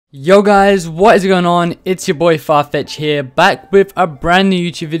Yo guys, what is going on? It's your boy swtich here, back with a brand new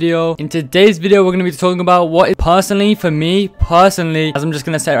YouTube video. In today's video, we're going to be talking about what is personally, for me, as I'm just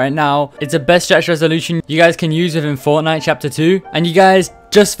going to say it right now, it's the best stretch resolution you guys can use within Fortnite Chapter 2. And you guys,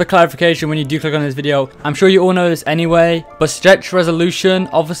 just for clarification, when you do click on this video, I'm sure you all know this anyway, but stretch resolution,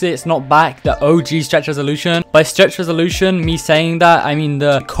 obviously it's not back the OG stretch resolution. By stretch resolution, me saying that, I mean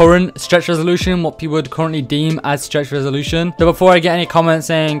the current stretch resolution, what people would currently deem as stretch resolution. So before I get any comments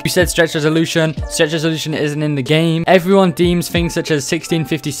saying, you said stretch resolution isn't in the game. Everyone deems things such as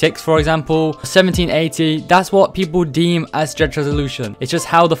 1656, for example, 1780, that's what people deem as stretch resolution. It's just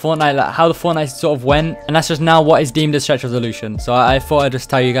how the Fortnite sort of went, and that's just now what is deemed as stretch resolution. So I thought I'd just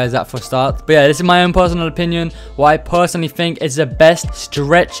tell you guys that for start. But yeah, this is my own personal opinion, what I personally think is the best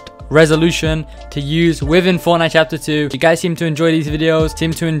stretched resolution to use within Fortnite Chapter 2. You guys seem to enjoy these videos,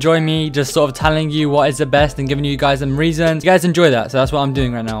 seem to enjoy me just sort of telling you what is the best and giving you guys some reasons. You guys enjoy that, so that's what I'm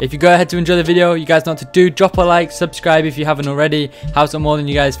doing right now. If you go ahead to enjoy the video, you guys know what to do. Drop a like, subscribe if you haven't already, helps out more than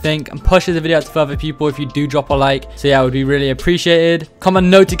you guys think, and pushes the video out to further people if you do drop a like. So yeah, it would be really appreciated. Comment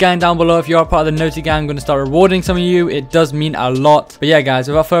Naughty Gang down below if you are part of the Naughty Gang. I'm going to start rewarding some of you. It does mean a lot. But yeah guys,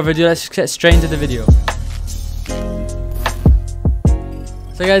 without further ado, let's just get straight into the video.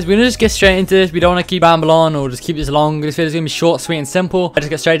 So guys, we're gonna just get straight into this. We don't want to keep rambling on or just keep this long. This video is gonna be short, sweet, and simple. I just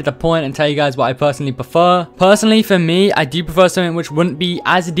get straight to the point and tell you guys what I personally prefer. Personally, for me, I do prefer something which wouldn't be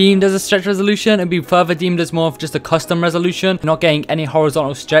as deemed as a stretch resolution. It'd be further deemed as more of just a custom resolution. You're not getting any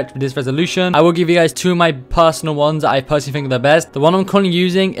horizontal stretch with this resolution. I will give you guys two of my personal ones that I personally think are the best. The one I'm currently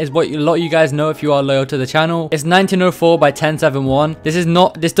using is what a lot of you guys know if you are loyal to the channel. It's 1904 by 1071.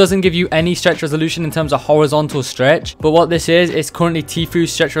 This doesn't give you any stretch resolution in terms of horizontal stretch, but what this is, it's currently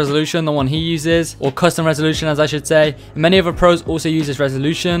Tfu's stretch resolution, the one he uses, or custom resolution as I should say. Many other pros also use this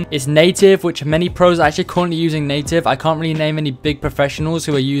resolution. It's native, which many pros are actually currently using native. I can't really name any big professionals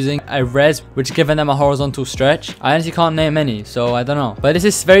who are using a res which giving them a horizontal stretch. I honestly can't name any, so I don't know. But this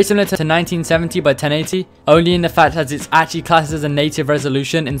is very similar to 1970 by 1080, only in the fact that it's actually classed as a native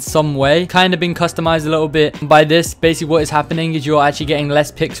resolution in some way, kind of been customized a little bit. By this, basically what is happening is you're actually getting less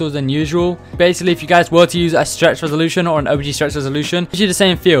pixels than usual. Basically, if you guys were to use a stretch resolution or an OG stretch resolution, it's the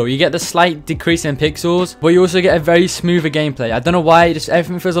same feel. You get the slight decrease in pixels, but you also get a very smoother gameplay. I don't know why, just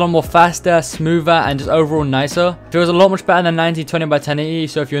everything feels a lot more faster, smoother, and just overall nicer. Feels a lot much better than 1920 by 1080.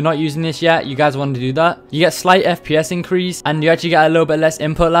 So if you're not using this yet, you guys want to do that. You get slight FPS increase, and you actually get a little bit less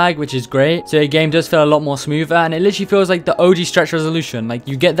input lag, which is great. So your game does feel a lot more smoother, and it literally feels like the OG stretch resolution. Like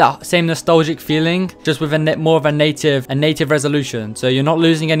you get that same nostalgic feeling, just with more of a native resolution. So you're not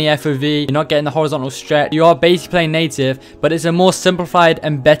losing any FOV, you're not getting the horizontal stretch. You are basically playing native, but it's a more simplified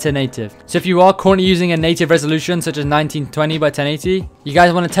and better native. So if you are currently using a native resolution such as 1920 by 1080, you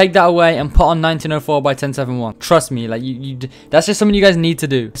guys want to take that away and put on 1904 by 1071. Trust me, like that's just something you guys need to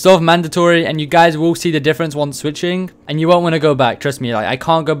do. It's sort of mandatory, and you guys will see the difference once switching, and you won't want to go back. Trust me, like I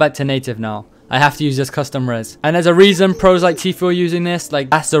can't go back to native now. I have to use this custom res, and there's a reason pros like Tfu are using this. Like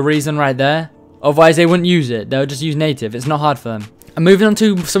that's the reason right there. Otherwise they wouldn't use it. They'll just use native. It's not hard for them. And moving on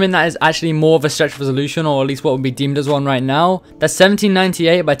to something that is actually more of a stretch resolution, or at least what would be deemed as one right now. That's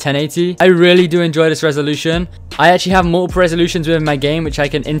 1798 by 1080. I really do enjoy this resolution. I actually have multiple resolutions within my game which I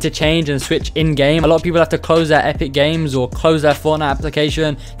can interchange and switch in game. A lot of people have to close their Epic Games or close their Fortnite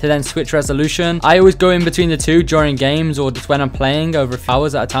application to then switch resolution. I always go in between the two during games or just when I'm playing over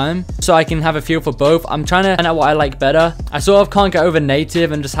hours at a time, so I can have a feel for both. I'm trying to find out what I like better. I sort of can't get over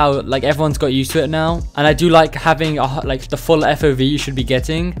native and just how like everyone's got used to it now, and I do like having like the full FOV you should be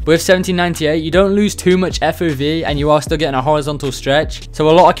getting. With 1798, you don't lose too much FOV, and you are still getting a horizontal stretch. So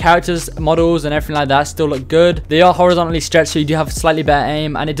a lot of characters, models, and everything like that still look good. They are horizontally stretched, so you do have slightly better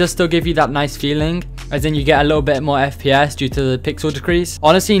aim, and it does still give you that nice feeling, as in you get a little bit more FPS due to the pixel decrease.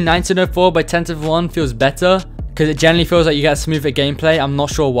 Honestly, 1904 by 1071 feels better, because it generally feels like you get smoother gameplay. I'm not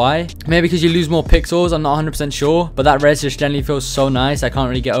sure why. Maybe because you lose more pixels, I'm not 100% sure. But that res just generally feels so nice, I can't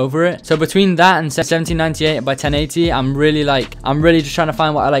really get over it. So between that and 1798 by 1080, I'm really just trying to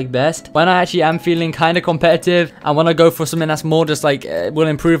find what I like best. When I actually am feeling kind of competitive, I want to go for something that's more just like, will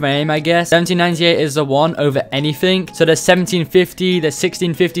improve my aim, I guess. 1798 is the one over anything. So there's 1750, there's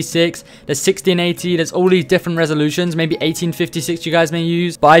 1656, there's 1680, there's all these different resolutions. Maybe 1856 you guys may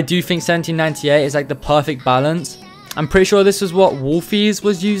use. But I do think 1798 is like the perfect balance. I'm pretty sure this is what Wolfies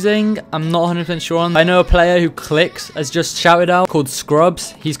was using. I'm not 100% sure on. I know a player who clicks has just shouted out called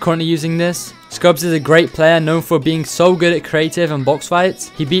Scrubs. He's currently using this. Scrubs is a great player known for being so good at creative and box fights.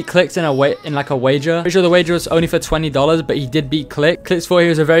 He beat Clicks in like a wager. Pretty sure the wager was only for $20, but he did beat Click. Clicks thought he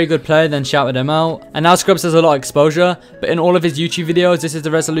was a very good player, then shouted him out. And now Scrubs has a lot of exposure, but in all of his YouTube videos, this is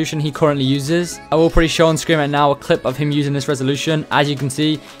the resolution he currently uses. I will probably show on screen right now a clip of him using this resolution. As you can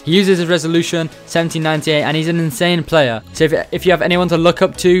see, he uses his resolution 1798, and he's an insane player. So if you have anyone to look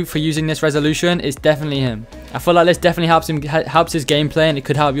up to for using this resolution, it's definitely him. I feel like this definitely helps his gameplay, and it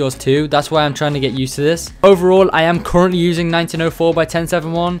could help yours too. That's why I'm trying to get used to this. Overall, I am currently using 1904 by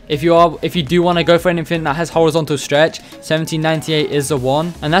 1071. If you do want to go for anything that has horizontal stretch, 1798 is the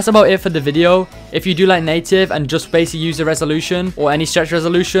one. And that's about it for the video. If you do like native and just basically use the resolution or any stretch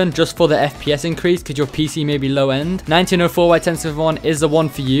resolution just for the FPS increase because your PC may be low end, 1904 by 1071 is the one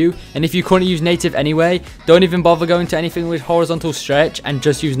for you. And if you currently use native anyway, don't even bother going to anything with horizontal stretch and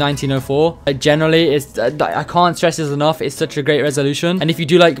just use 1904. Like generally, I can't stress this enough. It's such a great resolution. And if you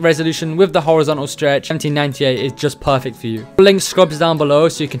do like resolution with the horizontal stretch, 1798 is just perfect for you. I'll link Scrubs down below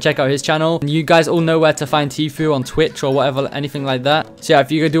so you can check out his channel. And you guys all know where to find Tfue on Twitch or whatever, anything like that. So yeah,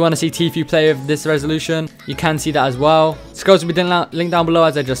 if you do want to see Tfue play with this resolution, you can see that as well. Scrubs will be linked down below,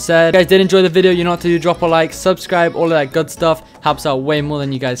 as I just said. If you guys did enjoy the video, you know what to do. Drop a like, subscribe, all of that good stuff. Helps out way more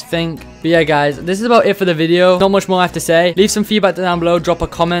than you guys think. But yeah, guys, this is about it for the video. Not much more I have to say. Leave some feedback down below. Drop a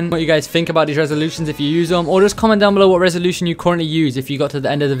comment what you guys think about these resolutions if you use them, or just comment down below what resolution you currently use if you got to the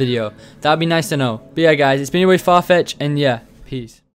end of the video. That would be nice to know. But yeah, guys, it's been your boy Farfetch, and yeah, peace.